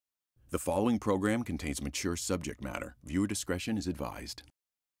The following program contains mature subject matter. Viewer discretion is advised.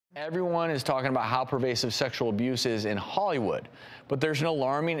 Everyone is talking about how pervasive sexual abuse is in Hollywood, but there's an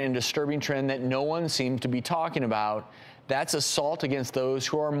alarming and disturbing trend that no one seems to be talking about. That's assault against those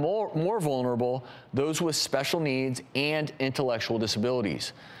who are more vulnerable, those with special needs and intellectual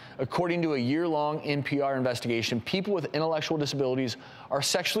disabilities. According to a year-long NPR investigation, people with intellectual disabilities are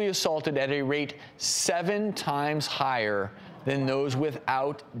sexually assaulted at a rate 7 times higher than those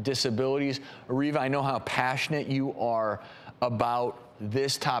without disabilities. Ariva, I know how passionate you are about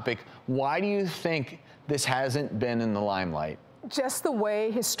this topic. Why do you think this hasn't been in the limelight? Just the way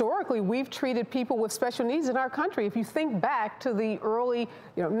historically we've treated people with special needs in our country. If you think back to the early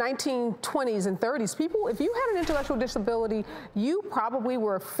 1920s and 30s, people, if you had an intellectual disability, you probably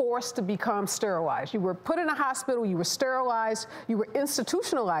were forced to become sterilized. You were put in a hospital, you were sterilized, you were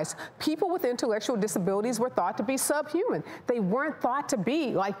institutionalized. People with intellectual disabilities were thought to be subhuman. They weren't thought to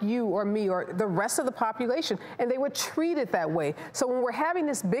be like you or me or the rest of the population, and they were treated that way. So when we're having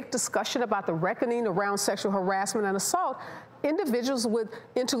this big discussion about the reckoning around sexual harassment and assault, individuals with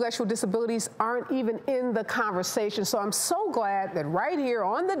intellectual disabilities aren't even in the conversation. So I'm so glad that right here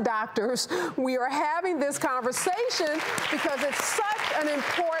on The Doctors, we are having this conversation because it's such an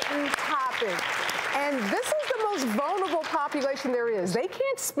important topic. And this is the most vulnerable population there is. They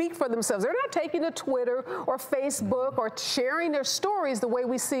can't speak for themselves. They're not taking to Twitter or Facebook or sharing their stories the way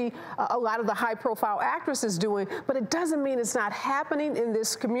we see a lot of the high-profile actresses doing, but it doesn't mean it's not happening in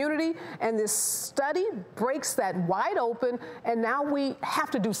this community, and this study breaks that wide open, and now we have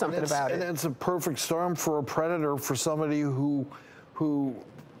to do something about it. And it's a perfect storm for a predator, for somebody who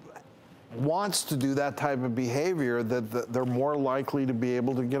wants to do that type of behavior, that they're more likely to be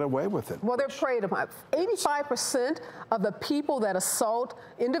able to get away with it. Well, they're preyed upon. 85% of the people that assault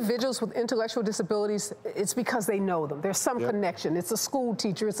individuals with intellectual disabilities, it's because they know them. There's some connection. It's a school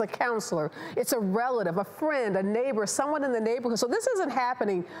teacher, it's a counselor, it's a relative, a friend, a neighbor, someone in the neighborhood. So this isn't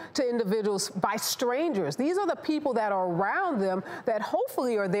happening to individuals by strangers. These are the people that are around them that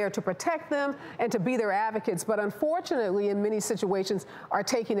hopefully are there to protect them and to be their advocates, but unfortunately in many situations are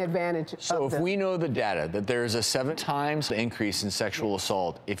taking advantage. So if we know the data that there's a 7 times increase in sexual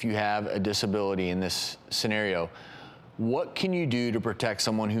assault if you have a disability in this scenario, what can you do to protect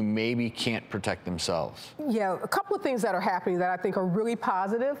someone who maybe can't protect themselves? Yeah, a couple of things that are happening that I think are really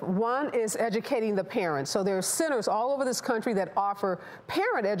positive. One is educating the parents. So there are centers all over this country that offer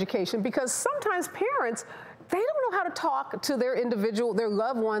parent education, because sometimes parents, they don't know how to talk to their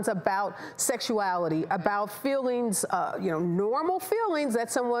loved ones about sexuality, about feelings, normal feelings that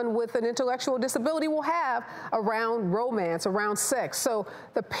someone with an intellectual disability will have around romance, around sex. So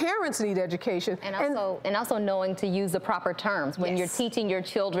the parents need education. And also knowing to use the proper terms. When you're teaching your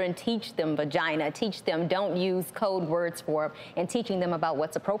children, teach them vagina, teach them, don't use code words for it, and teaching them about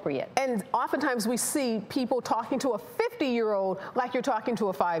what's appropriate. And oftentimes we see people talking to a 50-year-old like you're talking to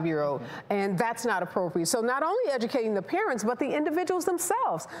a 5-year-old, and that's not appropriate. So not only educating the parents, but the individuals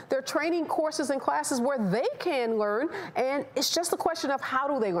themselves. They're training courses and classes where they can learn, and it's just a question of how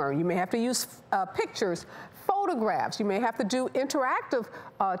do they learn. You may have to use pictures, photographs, you may have to do interactive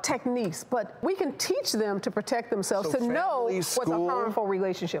techniques, but we can teach them to protect themselves, to know what's a harmful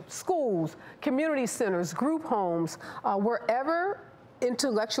relationship. Schools, community centers, group homes, wherever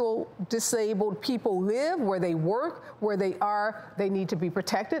intellectual disabled people live, where they work, where they are, they need to be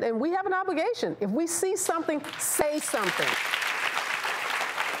protected, and we have an obligation. If we see something, say something.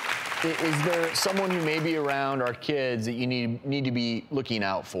 Is there someone who may be around our kids that you need to be looking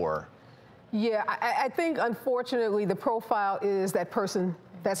out for? Yeah, I think unfortunately the profile is that person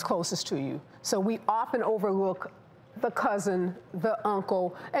that's closest to you. So we often overlook the cousin, the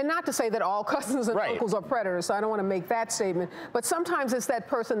uncle, and not to say that all cousins and uncles are predators, so I don't want to make that statement, but sometimes it's that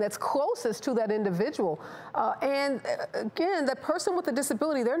person that's closest to that individual. And again, that person with a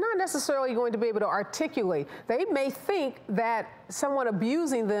disability, they're not necessarily going to be able to articulate. They may think that someone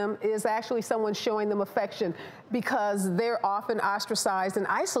abusing them is actually someone showing them affection, because they're often ostracized and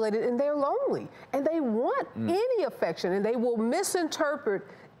isolated, and they're lonely, and they want any affection, and they will misinterpret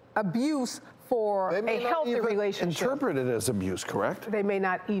abuse for a healthy relationship. Interpret it as abuse, correct? They may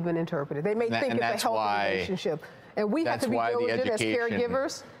not even interpret it. They may think it's a healthy relationship. And we have to be diligent as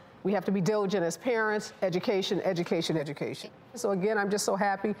caregivers. We have to be diligent as parents. Education, education, education. So again, I'm just so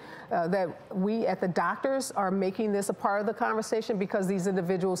happy that we at The Doctors are making this a part of the conversation, because these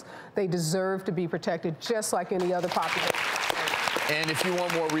individuals, they deserve to be protected just like any other population. And if you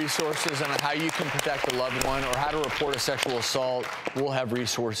want more resources on how you can protect a loved one or how to report a sexual assault, we'll have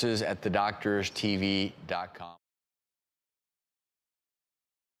resources at thedoctorstv.com.